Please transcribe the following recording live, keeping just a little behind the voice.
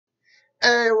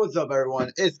Hey, what's up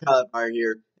everyone? It's Kylofire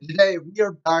here. Today we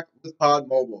are back with COD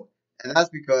Mobile. And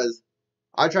that's because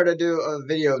I tried to do a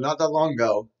video not that long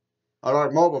ago on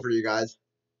Ark Mobile for you guys.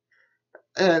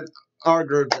 And our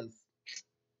group just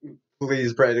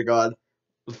please pray to God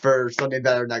for something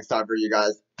better next time for you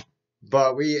guys.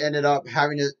 But we ended up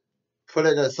having to put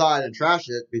it aside and trash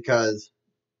it because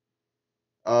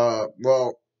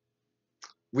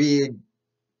we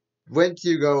went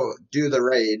to go do the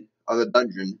raid of the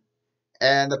dungeon.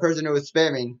 And the person who was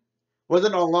spamming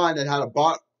wasn't online and had a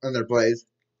bot in their place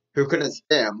who couldn't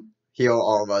spam heal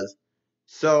all of us.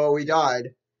 So we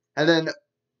died. And then,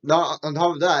 not on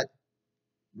top of that,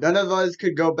 none of us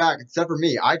could go back except for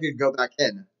me. I could go back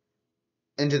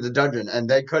into the dungeon and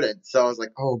they couldn't. So I was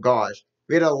like, oh gosh.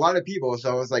 We had a lot of people,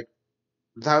 so I was like,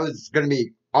 that was going to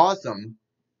be awesome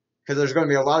because there's going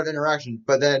to be a lot of interaction.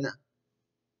 But then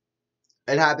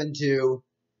it happened to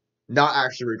not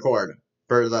actually record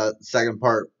for the second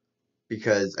part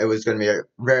because it was going to be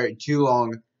very too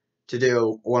long to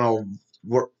do one whole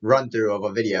run through of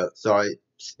a video. So I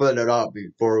split it up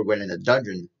before we went in the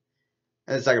dungeon.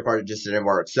 And the second part it just didn't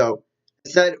work. So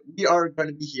instead, we are going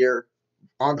to be here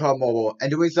on COD Mobile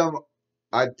and doing some,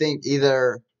 I think,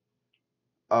 either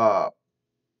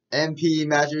MP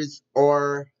matches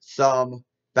or some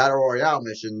Battle Royale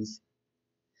missions.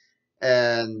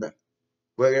 And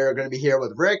we're going to be here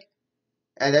with Rick.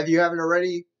 And if you haven't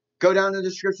already, go down in the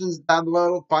descriptions down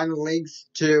below, find the links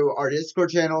to our Discord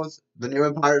channels, the new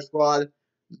Empire Squad,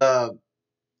 the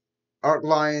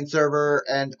ArkLions server,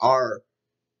 and our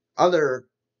other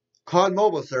COD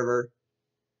Mobile server,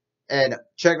 and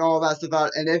check all that stuff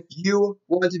out. And if you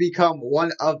want to become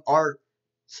one of our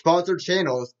sponsored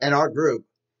channels and our group,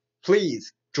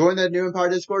 please join the new Empire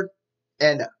Discord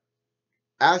and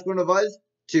ask one of us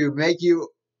to make you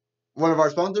one of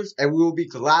our sponsors, and we will be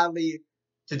gladly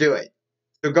to do it.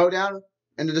 So go down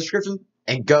in the description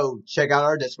and go check out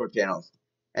our Discord channels.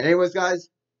 And anyways, guys,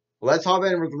 let's hop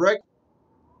in with Rick.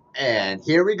 And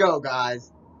here we go,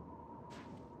 guys.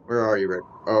 Where are you, Rick?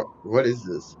 Oh, what is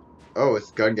this? Oh,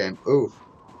 it's gun game. Oof.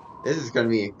 This is going to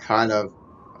be kind of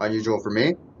unusual for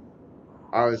me.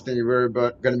 I was thinking we were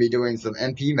going to be doing some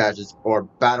MP matches or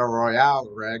Battle Royale,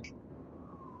 Rick.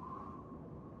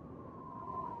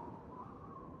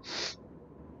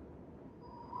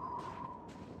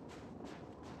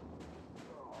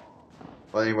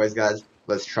 Well, anyways, guys,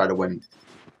 let's try to win.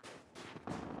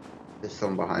 There's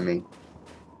someone behind me.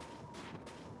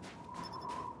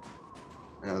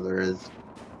 I know there is.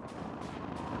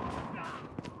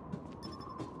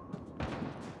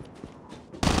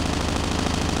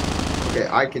 Okay,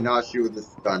 I cannot shoot with this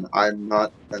gun. I'm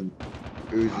not an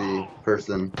Uzi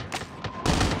person.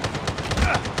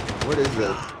 What is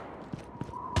this?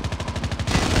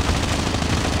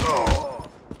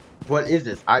 What is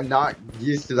this? I'm not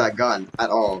used to that gun at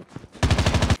all.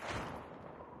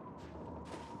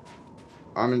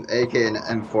 I'm an AK and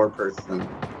M4 person.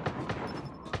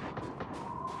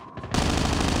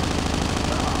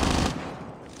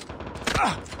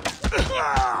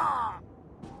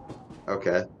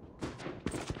 Okay.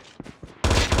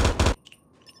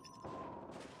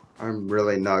 I'm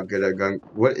really not good at gun.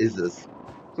 What is this?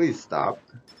 Please stop.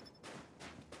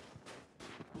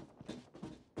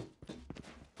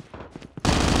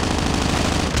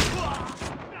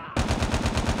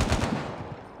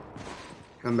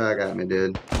 Come back at me,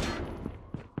 dude.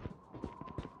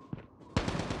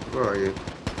 Where are you?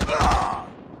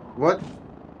 What?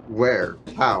 Where?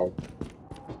 How?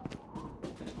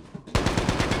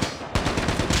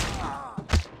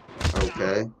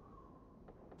 Okay.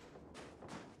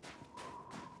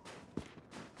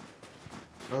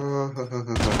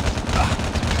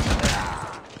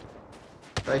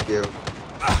 Thank you.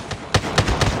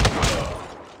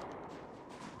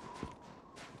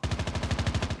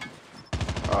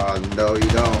 No, you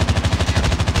don't.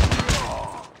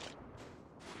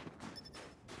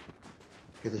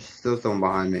 Okay, there's still someone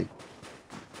behind me.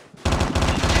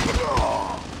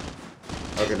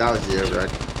 Okay, that was you,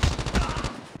 Rick.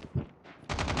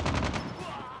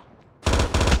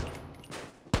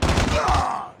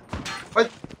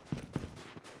 What?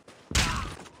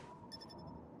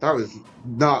 That was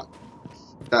not...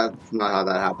 That's not how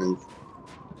that happens.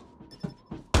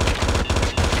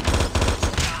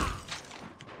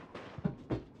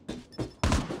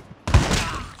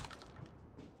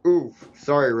 Oof,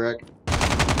 sorry, Rick.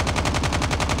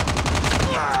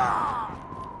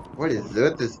 What is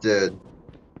with this dude?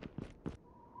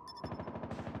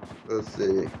 Let's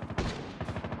see.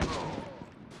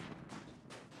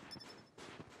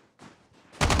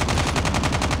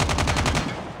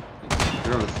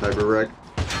 You're on a sniper, Rick.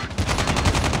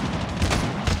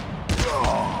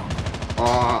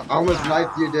 Almost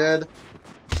knifed you, dude.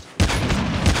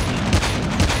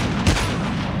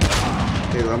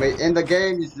 Okay, let me end the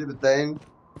game, you stupid thing.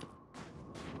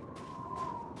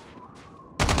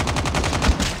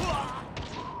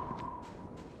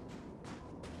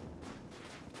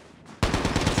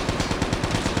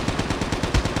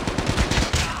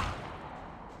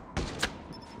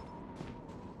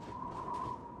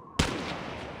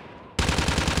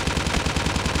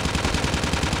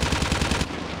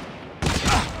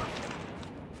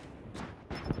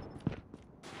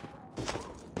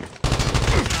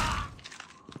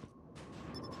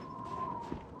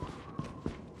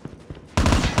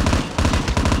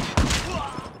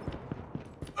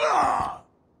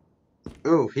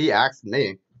 Ooh, he axed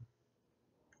me.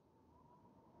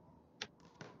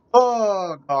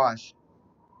 Oh, gosh.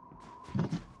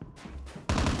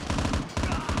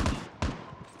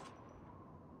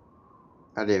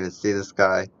 I didn't even see this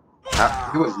guy.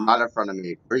 He was not in front of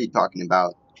me. What are you talking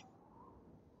about?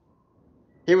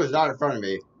 He was not in front of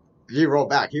me. If you roll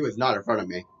back, he was not in front of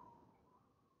me.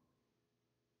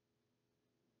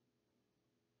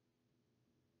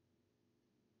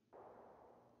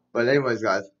 But anyways,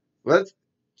 guys, let's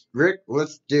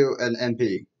do an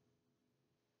MP.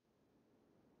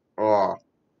 Oh,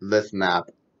 this map.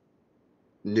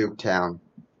 Nuketown.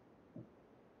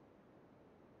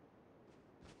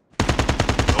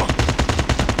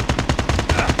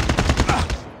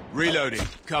 Reloading.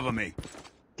 Cover me.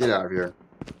 Get out of here.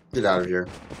 Get out of here.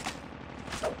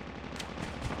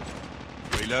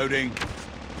 Reloading.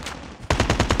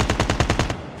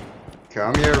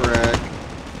 Come here, Rick.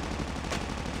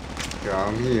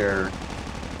 Come here.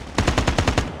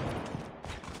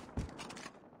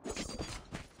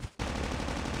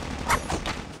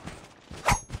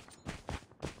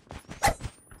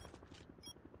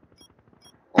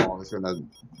 Oh, I was gonna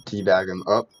teabag him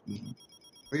up.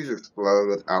 Please explode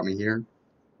without me here.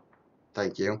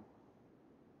 Thank you.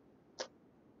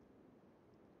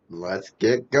 Let's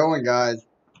get going, guys.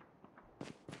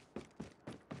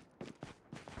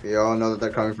 We all know that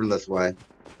they're coming from this way.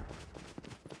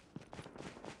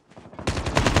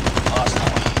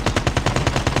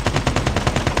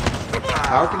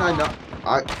 How can I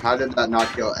not? How did that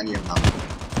not kill any of them?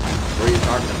 What are you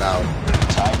talking about?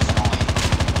 Tied for the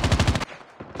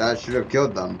lead. That should have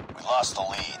killed them. We lost the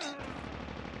lead.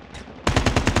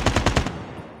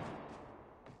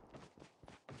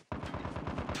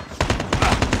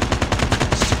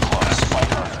 It's too close. Fight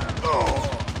harder.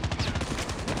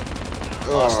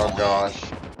 Oh gosh.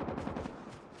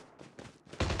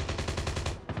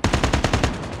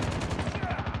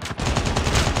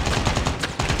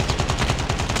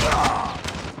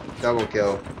 Double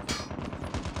kill.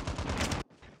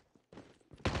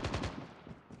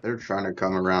 They're trying to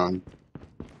come around.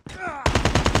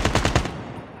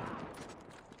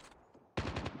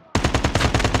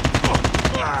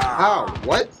 How?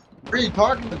 What? What are you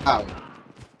talking about?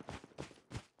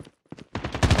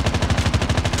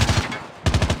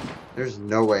 There's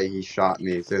no way he shot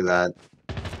me through that.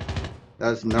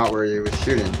 That's not where he was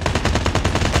shooting.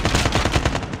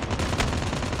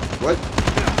 What?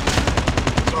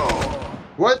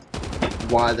 What?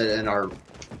 Why they in our...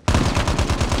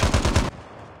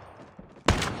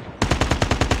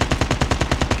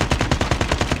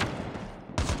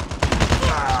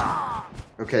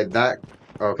 Okay,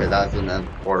 that's an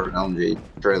M4 LMG.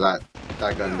 Sure, that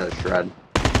gun does shred.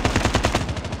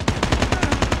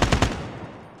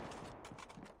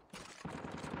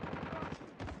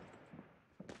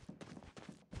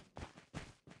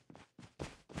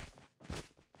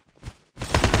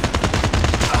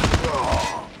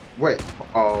 Wait,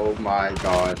 oh my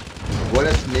god. What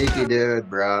a sneaky dude,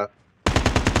 bruh.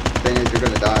 Thing is, you're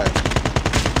gonna die.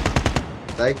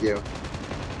 Thank you.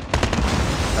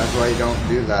 That's why you don't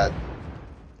do that.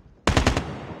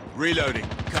 Reloading.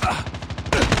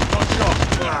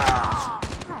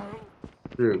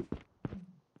 Dude.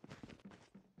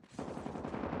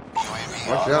 UAV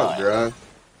Watch out, bruh.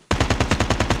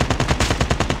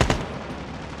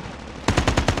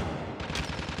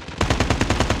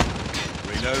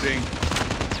 Reloading.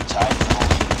 Tied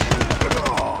for the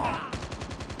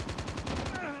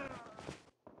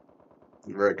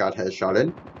lead. Rick got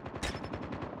headshotted.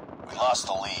 We lost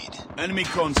the lead. Enemy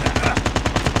contact.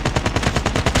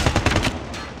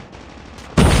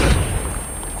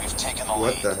 We've taken the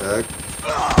What lead. the heck?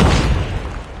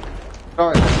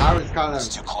 Sorry, I was kind It's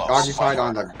too of close. occupied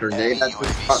on the grenade that UAV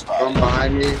just got spotted. from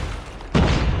behind me.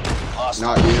 Lost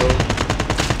Not the lead. you.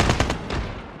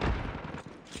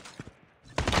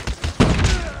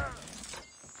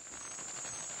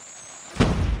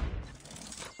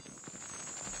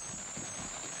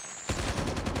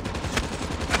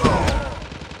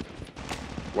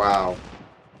 Wow.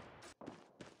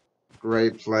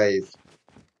 Great plays.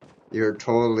 You're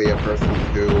totally a person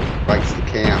who likes to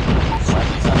camp.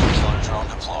 Friendly hunter killer drone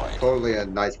deployed. Totally a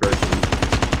nice person.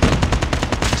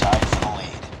 Tied for the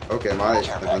lead. Okay, my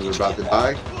Care headphones are package about to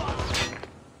die. inbound.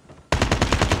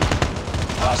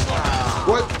 Lost the lead.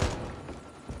 What?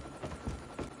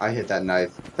 I hit that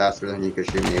knife faster than you could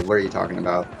shoot me. What are you talking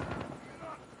about?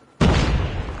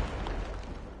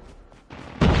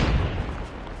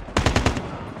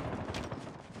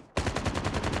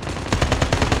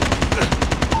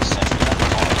 Sentry gun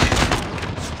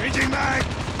deployed. Changing mag!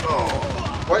 Oh.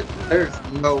 What? There's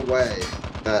no way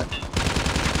that...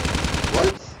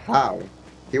 What? How?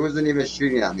 He wasn't even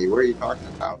shooting at me. What are you talking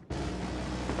about?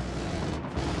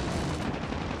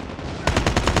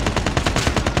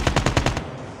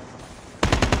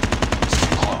 It's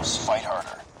too close. Fight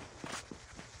harder.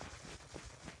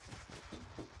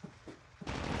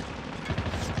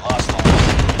 Lost the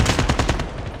lead.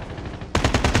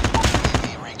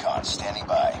 UAV recon standing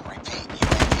by. Repeat,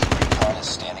 UAV recon is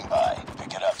standing by.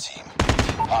 Pick it up, team.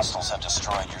 Hostiles have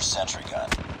destroyed your sentry gun.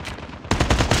 Down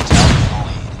for the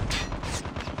lead.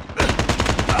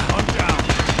 I'm down.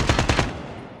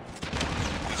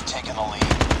 We've taken the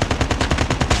lead.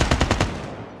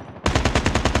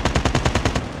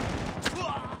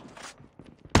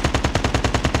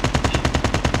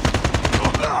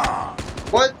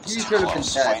 What? You should have been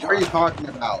dead. What are you talking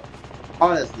about?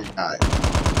 Honestly, guys.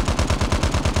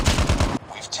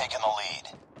 We've taken the lead.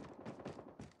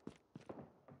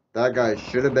 That guy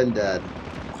should have been dead.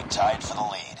 We tied for the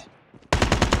lead.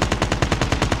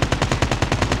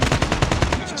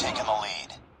 We've taken the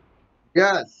lead.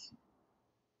 Yes!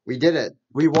 We did it.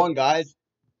 We won, guys.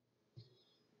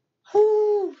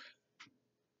 Whew.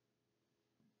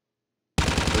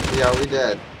 Let's see how we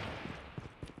did.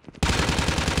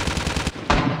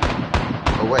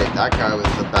 Oh wait, that guy was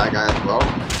the bad guy as well?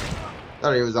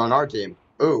 Thought he was on our team.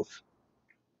 Oof.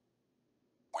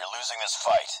 We're losing this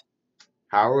fight.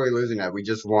 How are we losing that? We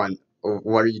just won.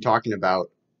 What are you talking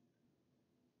about?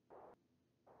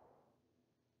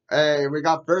 Hey, we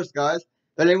got first, guys.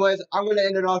 But anyways, I'm going to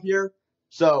end it off here.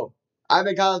 So, I've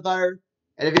been Kylofire,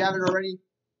 and if you haven't already,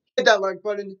 hit that like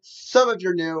button, sub if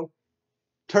you're new,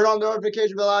 turn on the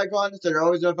notification bell icon so you're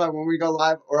always notified when we go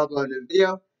live or upload a new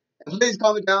video, and please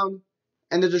comment down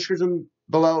in the description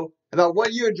below about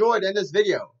what you enjoyed in this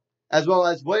video, as well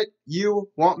as what you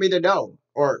want me to know,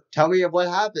 or tell me of what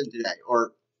happened today,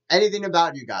 or anything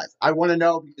about you guys. I want to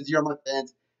know because you're my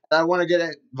fans, and I want to get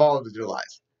involved with your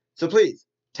lives. So please,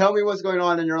 tell me what's going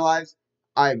on in your lives.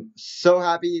 I'm so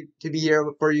happy to be here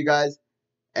for you guys,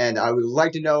 and I would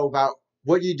like to know about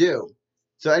what you do.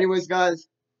 So anyways, guys,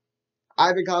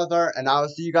 I've been Kylofire, and I will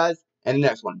see you guys in the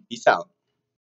next one. Peace out.